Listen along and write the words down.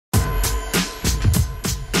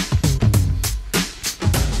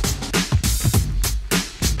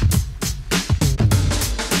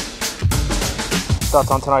thoughts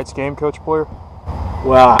on tonight's game, Coach Boyer?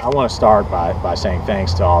 Well, I want to start by saying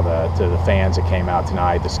thanks to all the fans that came out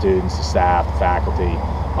tonight, the students, the staff, the faculty,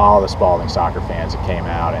 all the Spalding soccer fans that came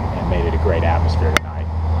out and made it a great atmosphere tonight.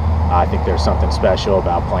 I think there's something special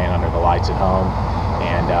about playing under the lights at home,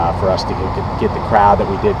 and for us to get the crowd that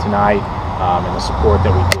we did tonight and the support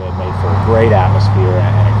that we did made for a great atmosphere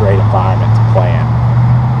and a great environment to play in.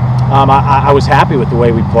 I was happy with the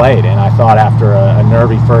way we played, and I thought after a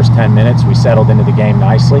nervy first 10 minutes we settled into the game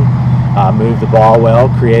nicely, moved the ball well,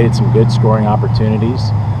 created some good scoring opportunities,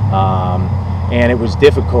 and it was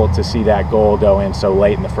difficult to see that goal go in so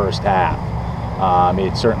late in the first half.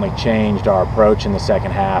 It certainly changed our approach in the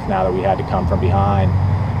second half now that we had to come from behind.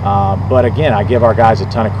 But again, I give our guys a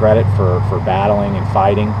ton of credit for battling and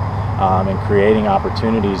fighting and creating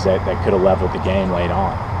opportunities that could have leveled the game late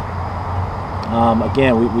on.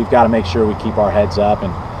 Again, we've got to make sure we keep our heads up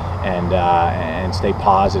and stay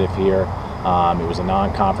positive here. It was a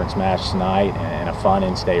non-conference match tonight and a fun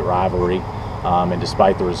in-state rivalry. And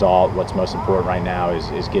despite the result, what's most important right now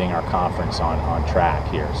is getting our conference on track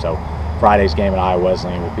here. So Friday's game at Iowa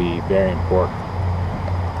Wesleyan will be very important.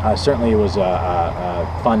 Certainly it was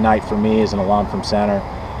a fun night for me as an alum from Center,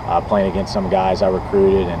 playing against some guys I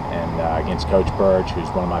recruited and against Coach Burge, who's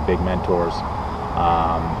one of my big mentors.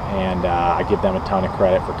 I give them a ton of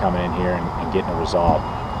credit for coming in here and getting a result.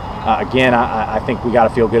 Again, I think we got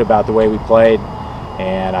to feel good about the way we played,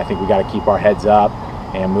 and I think we got to keep our heads up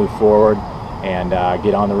and move forward and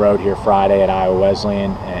get on the road here Friday at Iowa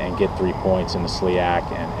Wesleyan and get 3 points in the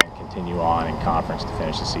SLIAC and continue on in conference to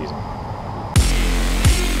finish the season.